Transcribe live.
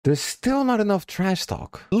There's still not enough trash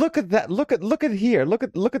talk. Look at that. Look at here. Look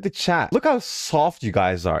at the chat. Look how soft you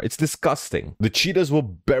guys are. It's disgusting. The cheetahs will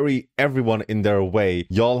bury everyone in their way.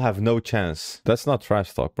 Y'all have no chance. That's not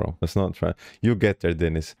trash talk, bro. That's not trash. You get there,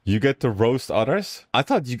 Dennis. You get to roast others? I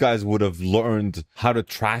thought you guys would have learned how to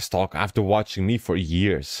trash talk after watching me for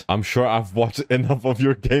years. I'm sure I've watched enough of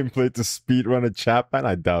your gameplay to speedrun a chat, man.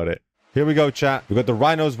 I doubt it. Here we go, chat. We got the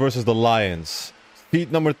Rhinos versus the Lions.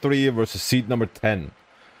 Seed number 3 versus seed number 10.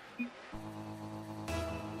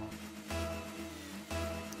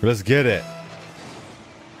 Let's get it.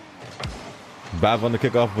 Bav on the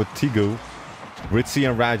kickoff with Tigu. Ritzy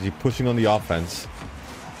and Raji pushing on the offense.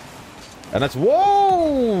 And that's...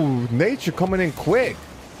 Whoa! Nature coming in quick.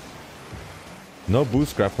 No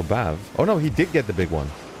boost grab for Bav. Oh no, he did get the big one.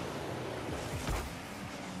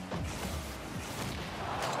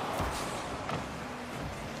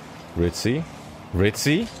 Ritzy.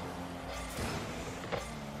 Ritzy.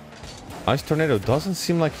 Ice Tornado doesn't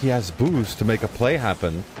seem like he has boost to make a play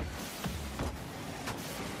happen.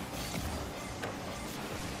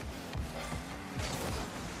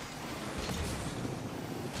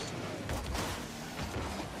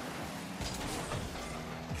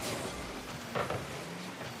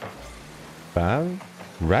 Bav?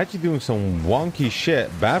 Raji doing some wonky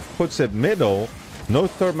shit. Bav puts it middle. No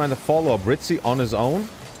third man to follow up. Ritzy on his own.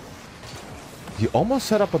 He almost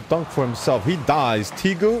set up a dunk for himself. He dies.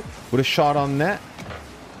 Tigu with a shot on net.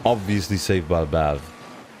 Obviously saved by Bav.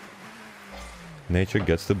 Nature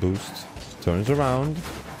gets the boost. Turns around.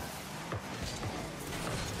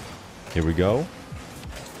 Here we go.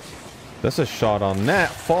 That's a shot on net.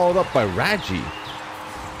 Followed up by Raji.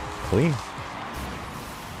 Clean.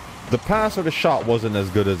 The pass or the shot wasn't as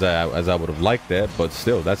good as I would have liked it. But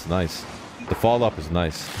still, that's nice. The follow up is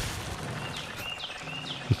nice.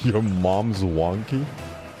 Your mom's wonky?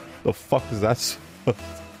 The fuck is that?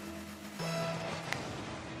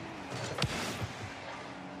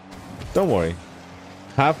 Don't worry.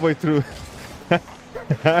 Halfway through the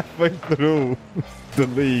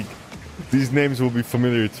league, these names will be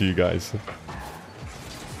familiar to you guys.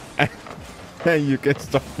 And you can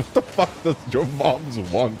start. What the fuck does your mom's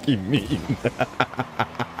wonky mean?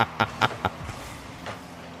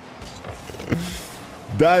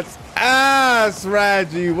 That's ass,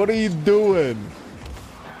 Raji. What are you doing?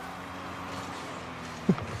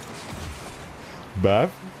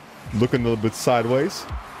 Bav, looking a little bit sideways.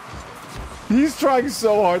 He's trying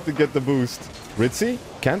so hard to get the boost. Ritzy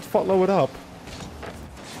can't follow it up.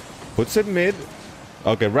 Puts it mid.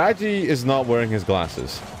 Okay, Raji is not wearing his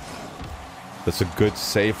glasses. That's a good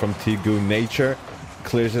save from Tigu. Nature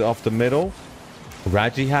clears it off the middle.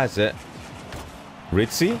 Raji has it.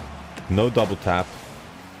 Ritzy, no double tap.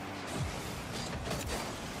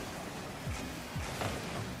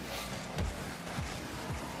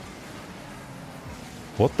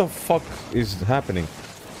 What the fuck is happening?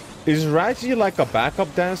 Is Raji like a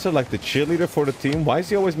backup dancer, like the cheerleader for the team? Why is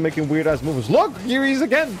he always making weird ass moves? Look, here he is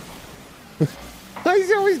again. Why is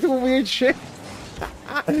he always doing weird shit?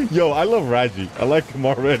 Yo, I love Raji. I like him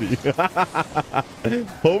already.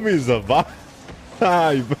 Homie is a vibe.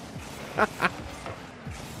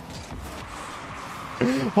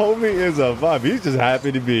 Homie is a vibe. He's just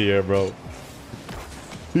happy to be here, bro.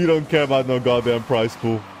 He don't care about no goddamn prize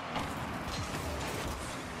pool.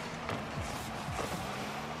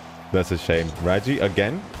 That's a shame. Raji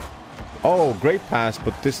again. Oh, great pass,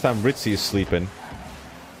 but this time Ritzy is sleeping.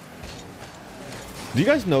 Do you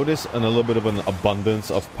guys notice a little bit of an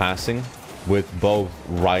abundance of passing with both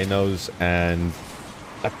Rhinos and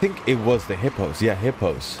I think it was the Hippos. Yeah,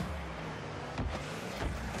 Hippos.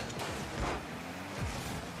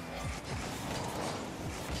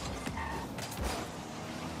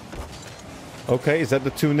 Okay, is that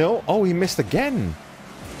the 2-0? Oh, he missed again.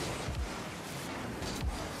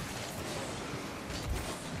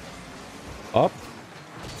 Up.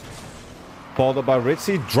 Followed up by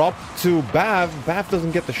Ritzy. Drop to Bav. Bav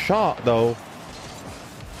doesn't get the shot, though.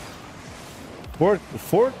 For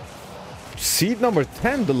seed number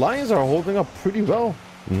 10, the Lions are holding up pretty well.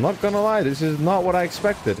 I'm not gonna lie, this is not what I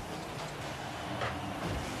expected.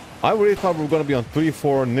 I really thought we were gonna be on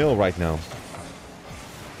 3-4-0 right now.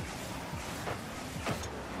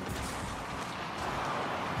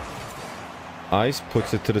 Ice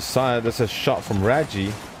puts it to the side. That's a shot from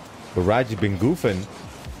Raji. But Raji been goofing.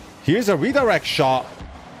 Here's a redirect shot.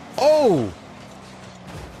 Oh!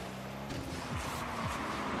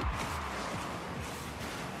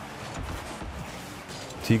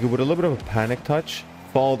 Tigu with a little bit of a panic touch.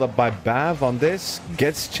 Followed up by Bav on this.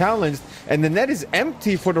 Gets challenged. And the net is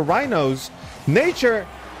empty for the Rhinos. Nature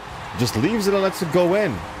just leaves it and lets it go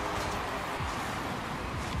in.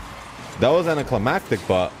 That was anticlimactic,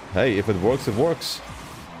 but hey, if it works, it works.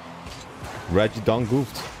 Reggie done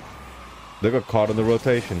goofed. They got caught in the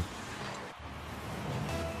rotation.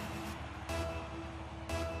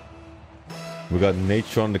 We got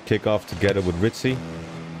Nature on the kickoff together with Ritzy.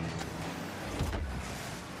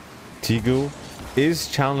 Tigu is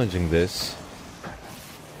challenging this.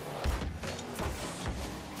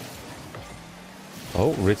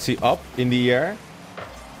 Oh, Ritzy up in the air.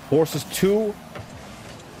 Forces two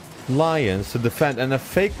Lions to defend, and a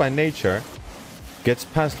fake by Nature. Gets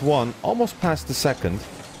past one, almost past the second.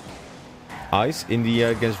 Ice in the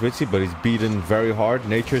air against Ritzy, but he's beaten very hard.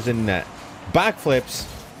 Nature's in net. Backflips.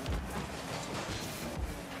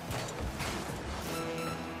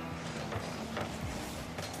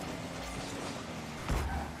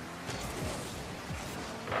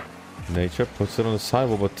 Nature puts it on the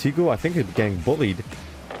sidewall, but Tigu, I think, is getting bullied.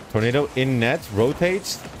 Tornado in net,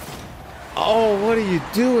 rotates. Oh, what are you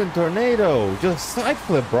doing, Tornado? Just side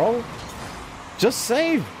flip, bro. Just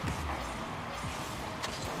save.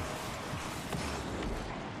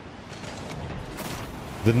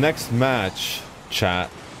 The next match, chat,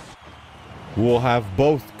 will have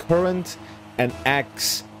both current and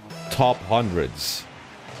ex top hundreds.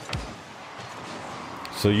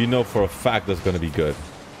 So you know for a fact that's going to be good.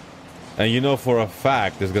 And you know for a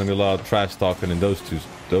fact there's going to be a lot of trash talking in those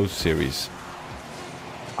series.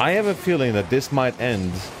 I have a feeling that this might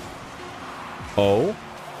end. Oh,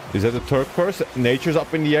 is that the Turk first? Nature's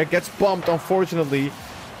up in the air, gets bumped, unfortunately.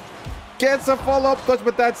 Gets a follow-up touch,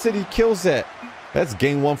 but that's it. He kills it. That's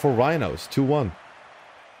game one for Rhinos, 2-1.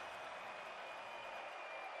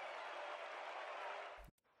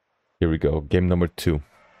 Here we go, game number 2.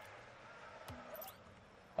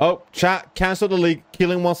 Oh, chat, cancel the league.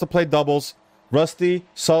 Keelan wants to play doubles. Rusty,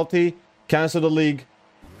 Salty, cancel the league.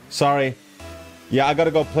 Sorry. Yeah, I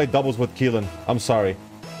gotta go play doubles with Keelan. I'm sorry.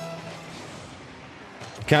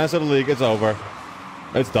 Cancel the league, it's over.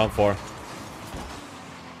 It's done for.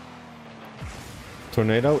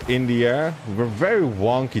 Tornado in the air. Very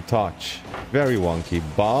wonky touch. Very wonky.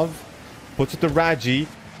 Bov puts it to Raji.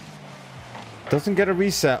 Doesn't get a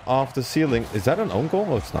reset off the ceiling. Is that an own goal?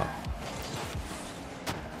 Oh, it's not.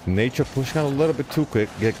 Nature pushing out a little bit too quick.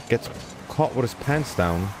 Gets caught with his pants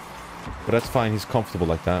down. But that's fine. He's comfortable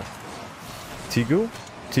like that. Tigu?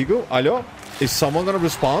 Tigu? Allo? Is someone gonna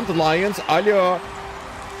respond? The Lions? Allo?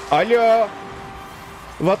 Allo?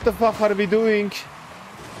 What the fuck are we doing?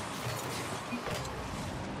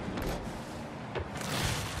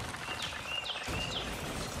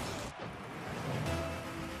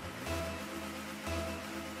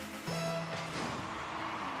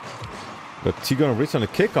 But Tigu and Ritz on the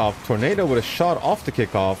kickoff. Tornado with a shot off the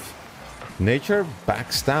kickoff. Nature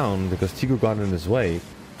backs down because Tigu got in his way.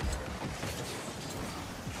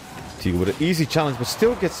 Tigu with an easy challenge, but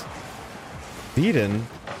still gets beaten.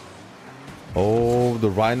 Oh, the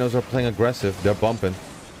Rhinos are playing aggressive. They're bumping.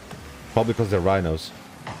 Probably because they're Rhinos.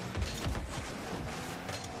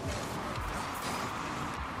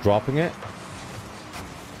 Dropping it.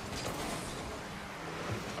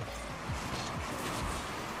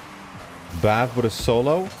 Bav with a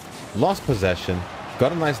solo. Lost possession.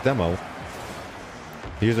 Got a nice demo.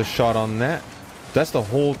 Here's a shot on net. That's the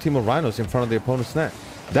whole team of Rhinos in front of the opponent's net.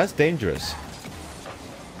 That's dangerous.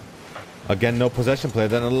 Again, no possession play.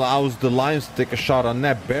 That allows the Lions to take a shot on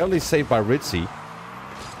net. Barely saved by Ritzy.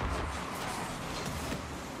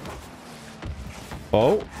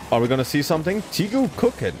 Oh, are we going to see something? Tigu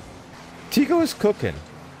cooking. Tigu is cooking.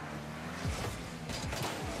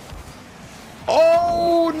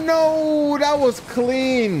 Oh, no! That was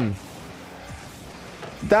clean.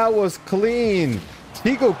 That was clean.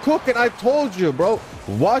 Tigu cooking. I told you, bro.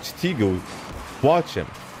 Watch Tigu. Watch him.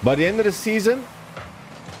 By the end of the season,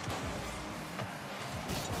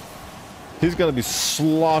 he's going to be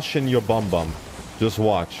sloshing your bum. Just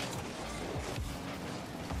watch.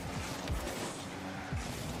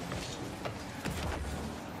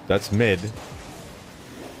 That's mid.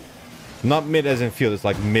 Not mid as in field, it's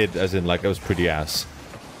like mid as in like it was pretty ass.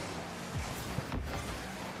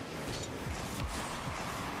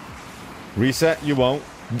 Reset, you won't.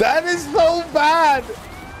 That is so bad!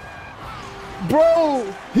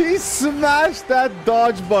 Bro, he smashed that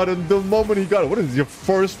dodge button the moment he got it. What is your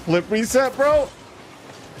first flip reset, bro?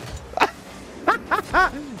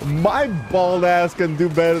 My bald ass can do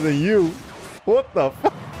better than you. What the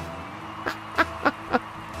fuck?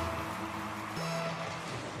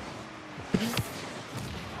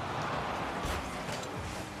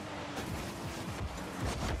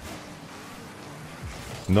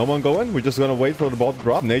 No one going. We're just going to wait for the ball to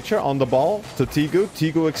drop. Nature on the ball to Tigu.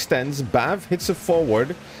 Tigu extends. Bav hits it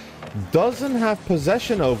forward. Doesn't have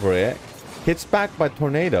possession over it. Hits back by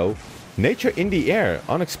Tornado. Nature in the air.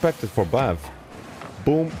 Unexpected for Bav.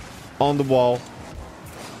 Boom. On the wall.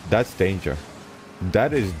 That's danger.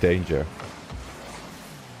 That is danger.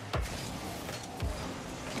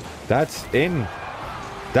 That's in.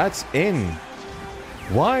 That's in.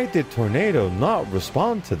 Why did Tornado not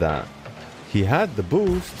respond to that? He had the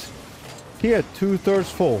boost. He had 2/3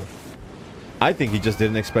 full. I think he just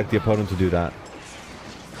didn't expect the opponent to do that.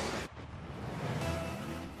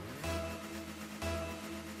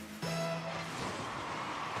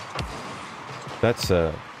 That's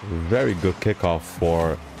a very good kickoff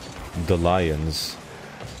for the Lions.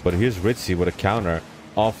 But here's Ritzy with a counter.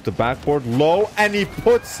 Off the backboard, low, and he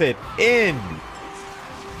puts it in.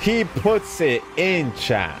 He puts it in,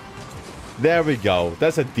 chat. There we go.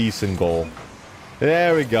 That's a decent goal.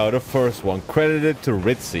 There we go. The first one. Credited to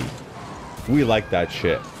Ritzy. We like that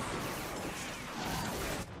shit.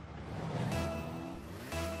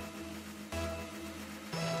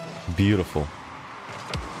 Beautiful.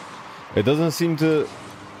 It doesn't seem to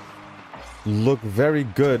look very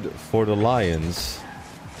good for the Lions.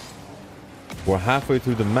 We're halfway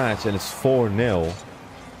through the match and it's 4-0.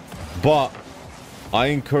 But I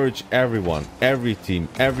encourage everyone, every team,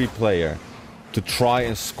 every player to try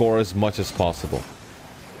and score as much as possible.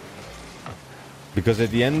 Because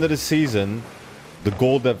at the end of the season, the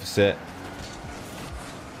goal deficit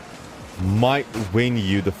might win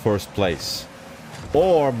you the first place.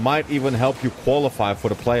 Or might even help you qualify for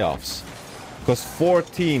the playoffs. Because 4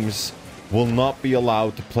 teams will not be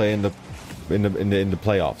allowed to play in the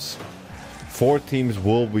playoffs. 4 teams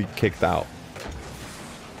will be kicked out.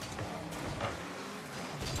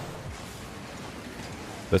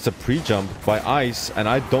 That's a pre-jump by Ice, and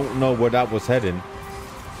I don't know where that was heading.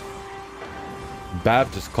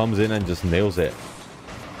 Bav just comes in and just nails it.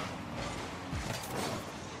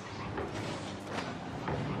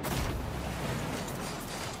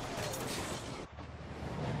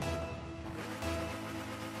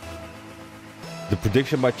 The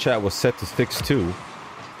prediction by chat was set to 6-2.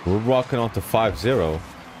 We're rocking on to 5-0.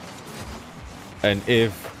 And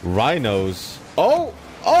if Rhinos... Oh!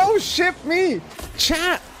 Oh, ship me!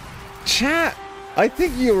 Chat! Chat! I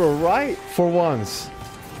think you were right for once.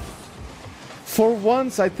 For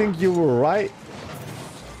once, I think you were right.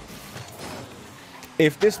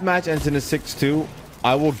 If this match ends in a 6-2,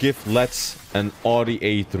 I will give Let's an Audi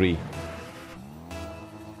A3.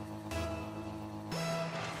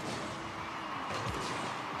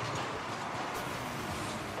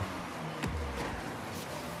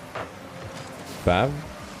 Bav,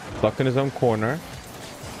 stuck in his own corner.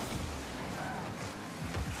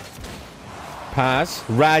 Pass.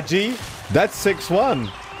 Raji. That's 6-1.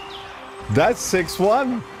 That's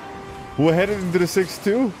 6-1. We're headed into the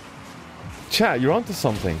 6-2. Chat, you're onto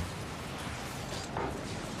something.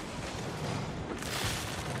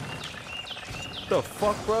 The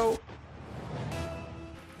fuck, bro?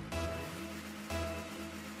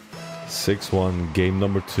 6-1, game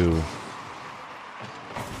number 2.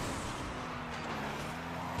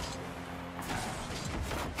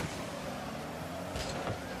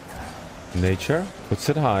 Nature puts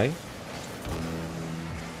it high.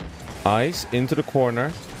 Ice into the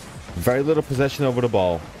corner. Very little possession over the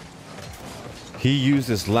ball. He used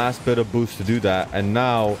his last bit of boost to do that, and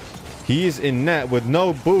now he is in net with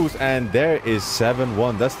no boost, and there is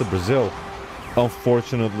 7-1. That's the Brazil.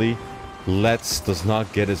 Unfortunately, Let's does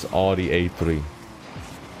not get his Audi A3.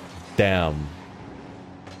 Damn.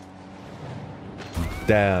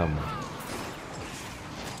 Damn.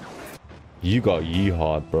 You got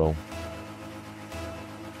yeehawed, bro.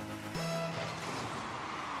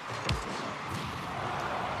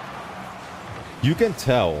 You can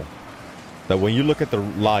tell that when you look at the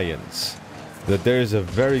Lions, that there is a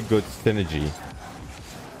very good synergy.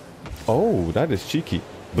 Oh, that is cheeky.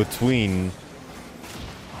 Between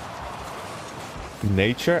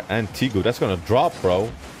Nature and Tigu. That's gonna drop,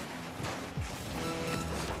 bro.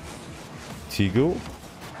 Tigu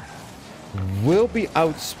will be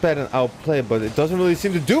outsped and outplayed, but it doesn't really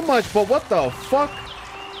seem to do much. But what the fuck?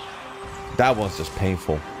 That one's just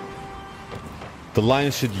painful. The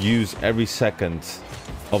Lions should use every second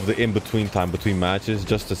of the in-between time between matches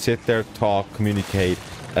just to sit there, talk, communicate,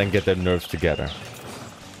 and get their nerves together.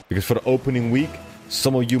 Because for the opening week,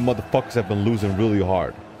 some of you motherfuckers have been losing really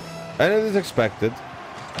hard. And it is expected.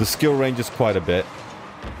 The skill range is quite a bit.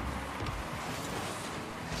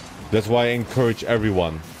 That's why I encourage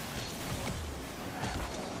everyone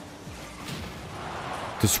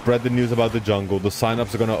to spread the news about the jungle. The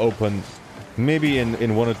signups are going to open maybe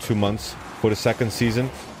in 1 or 2 months for the second season,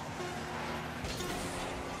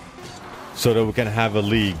 so that we can have a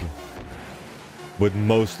league with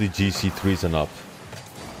mostly GC3s and up.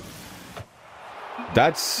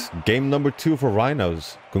 That's game number 2 for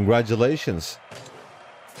Rhinos. Congratulations.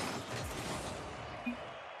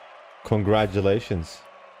 Congratulations.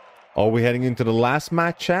 Are we heading into the last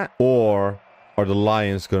match, chat? Or are the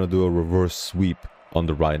Lions going to do a reverse sweep on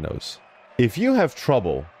the Rhinos? If you have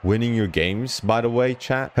trouble winning your games, by the way,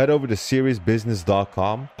 chat, head over to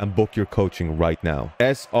seriesbusiness.com and book your coaching right now.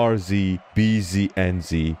 SRZBZNZ.com.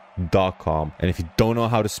 And if you don't know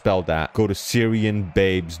how to spell that, go to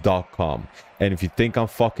SyrianBabes.com. And if you think I'm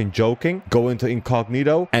fucking joking, go into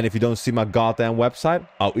incognito. And if you don't see my goddamn website,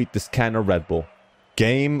 I'll eat this can of Red Bull.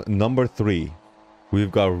 Game number 3. We've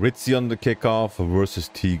got Ritzy on the kickoff versus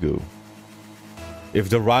Tigu. If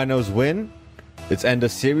the Rhinos win, it's end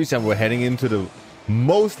of series and we're heading into the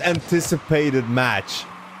most anticipated match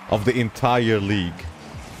of the entire league.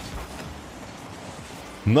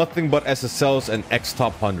 Nothing but SSLs and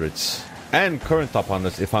ex-top 100s. And current top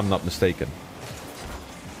 100s, if I'm not mistaken.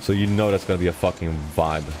 So you know that's going to be a fucking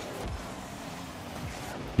vibe.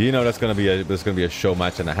 You know that's going to be a show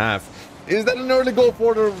match and a half. Is that an early goal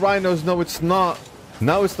for the Rhinos? No, it's not.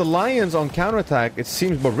 Now it's the Lions on counterattack, it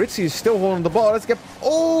seems, but Ritzy is still holding the ball. Let's get...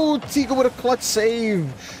 Oh, Tigo with a clutch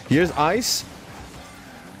save. Here's Ice.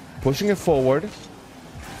 Pushing it forward.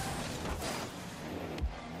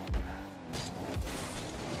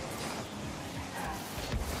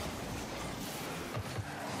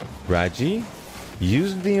 Raji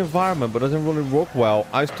uses the environment, but doesn't really work well.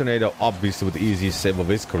 Ice Tornado, obviously, with the easiest save of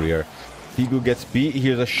his career. Tigo gets beat.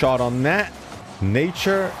 Here's a shot on that.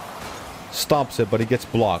 Nature... stops it, but he gets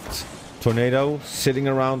blocked. Tornado sitting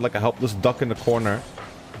around like a helpless duck in the corner.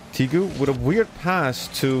 Tigu with a weird pass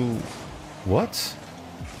to... What?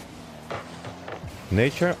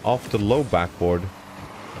 Nature off the low backboard.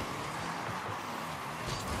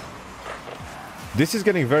 This is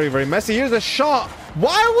getting very, very messy. Here's a shot.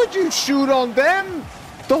 Why would you shoot on them?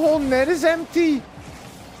 The whole net is empty.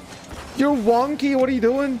 You're wonky. What are you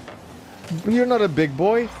doing? You're not a big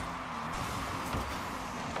boy.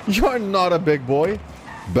 You're not a big boy.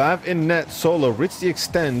 Bav in net solo. Ritzy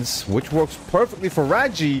extends, which works perfectly for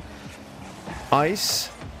Raji. Ice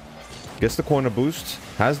gets the corner boost.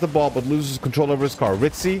 Has the ball, but loses control over his car.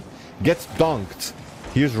 Ritzy gets dunked.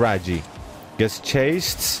 Here's Raji. Gets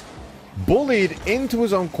chased. Bullied into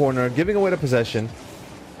his own corner, giving away the possession.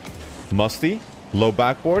 Musty. Low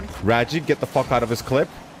backboard. Raji, get the fuck out of his clip.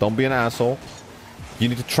 Don't be an asshole. You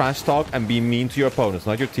need to trash talk and be mean to your opponents,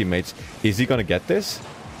 not your teammates. Is he gonna get this?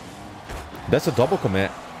 That's a double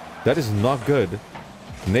commit. That is not good.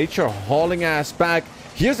 Nature hauling ass back.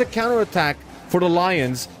 Here's a counterattack for the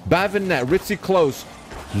Lions. Bavin net. Ritzy close.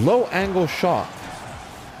 Low angle shot.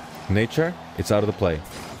 Nature, it's out of the play.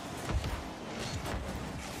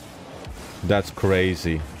 That's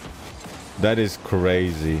crazy. That is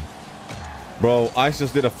crazy. Bro, Ice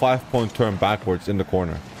just did a 5-point turn backwards in the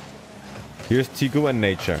corner. Here's Tigu and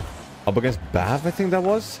Nature. Up against Bav, I think that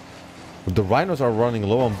was? The Rhinos are running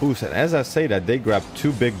low on boost, and as I say that, they grab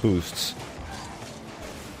 2 big boosts.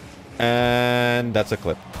 And that's a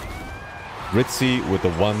clip. Ritzy with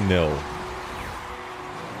the 1-0.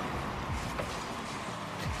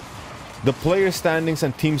 The player standings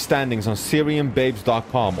and team standings on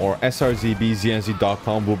SyrianBabes.com or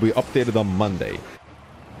SRZBZNZ.com will be updated on Monday.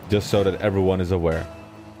 Just so that everyone is aware.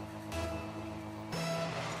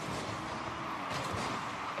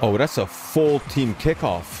 Oh, that's a full team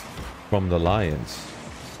kickoff from the Lions.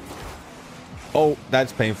 Oh,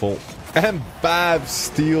 that's painful. And Bav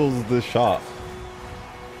steals the shot.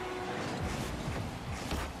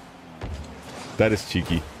 That is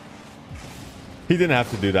cheeky. He didn't have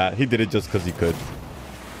to do that. He did it just because he could.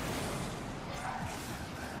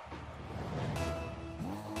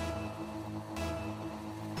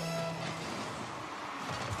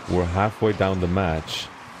 We're halfway down the match.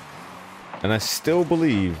 And I still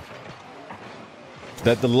believe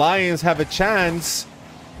that the Lions have a chance.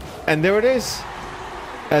 And there it is.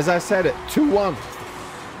 As I said it, 2-1.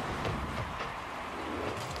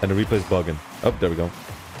 And the replay's bugging. Oh, there we go.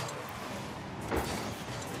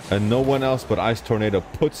 And no one else but Ice Tornado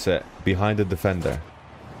puts it behind the defender.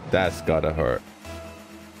 That's gotta hurt.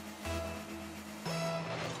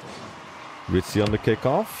 Ritzy on the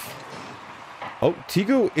kickoff. Oh,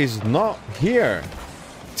 Tigu is not here.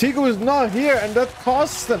 Tigu is not here, and that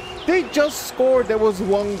costs them. They just scored. There was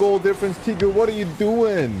 1 goal difference. Tigu, what are you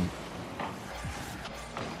doing?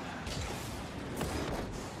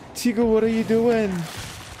 Tigu, what are you doing?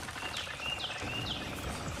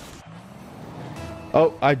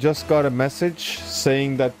 Oh, I just got a message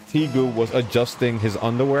saying that Tigu was adjusting his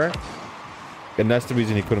underwear. And that's the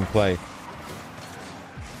reason he couldn't play.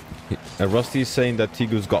 And Rusty is saying that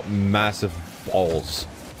Tigu's got massive balls.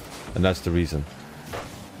 And that's the reason.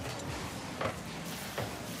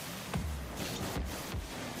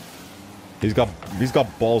 He's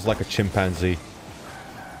got balls like a chimpanzee.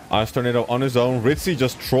 Ice Tornado on his own. Ritzy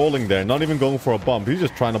just trolling there. Not even going for a bump. He's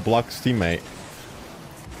just trying to block his teammate.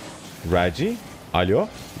 Raji? Alio?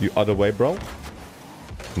 You other way, bro?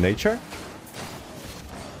 Nature?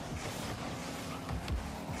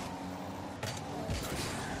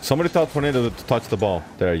 Somebody tell Tornado to touch the ball.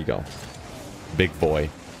 There you go. Big boy.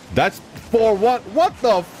 That's for what? What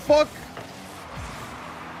the fuck?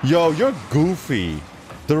 Yo, you're goofy.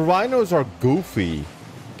 The Rhinos are goofy.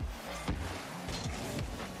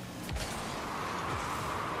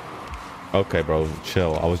 Okay, bro.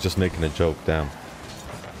 Chill. I was just making a joke. Damn.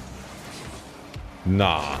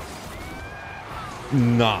 Nah.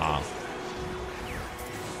 Nah.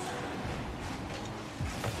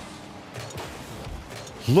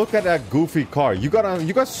 Look at that goofy car. You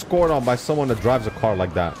got scored on by someone that drives a car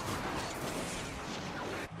like that.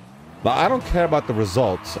 But I don't care about the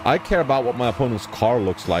results. I care about what my opponent's car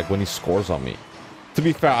looks like when he scores on me. To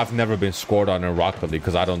be fair, I've never been scored on in Rocket League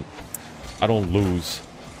because I don't lose.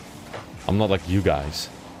 I'm not like you guys.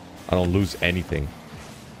 I don't lose anything.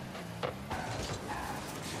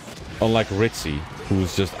 Unlike Ritzy,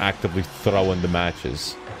 who's just actively throwing the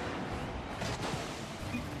matches.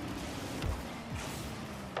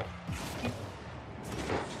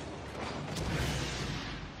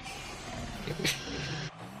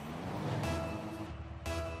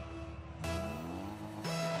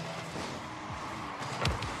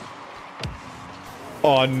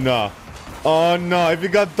 Oh no. Oh no, if you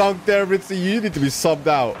got dunked there, Ritzy, you need to be subbed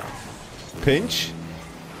out. Pinch.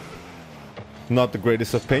 Not the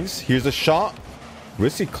greatest of pinch. Here's a shot.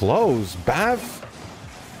 Ritzy close. Bav.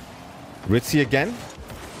 Ritzy again.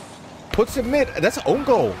 Puts it mid. That's an own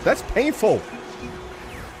goal. That's painful.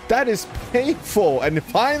 That is painful. And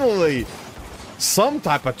finally, some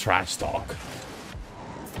type of trash talk.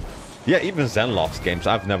 Yeah, even Zen lost games.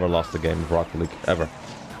 I've never lost a game of Rocket League. Ever.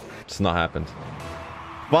 It's not happened.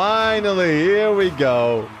 Finally, here we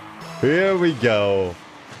go. Here we go.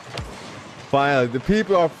 Finally, the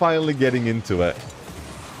people are finally getting into it.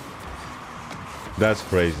 That's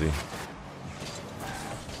crazy.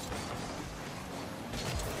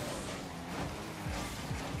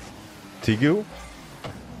 Tigu?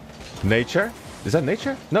 Nature? Is that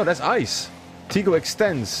nature? No, that's ice. Tigu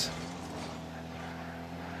extends.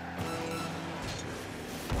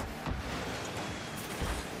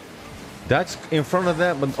 That's in front of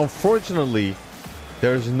them, but unfortunately,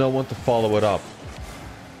 there's no one to follow it up.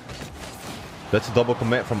 That's a double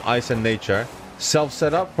commit from Ice and Nature.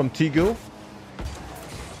 Self-setup from Tigu.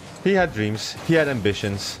 He had dreams. He had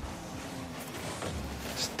ambitions.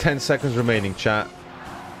 It's 10 seconds remaining, chat.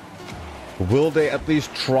 Will they at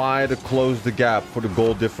least try to close the gap for the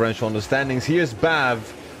goal differential on the standings? Here's Bav.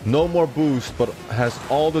 No more boost, but has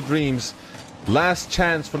all the dreams. Last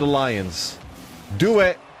chance for the Lions. Do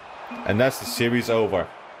it! And that's the series over.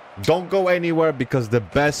 Don't go anywhere because the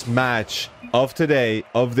best match of today,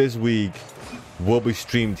 of this week, will be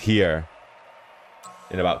streamed here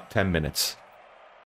in about 10 minutes.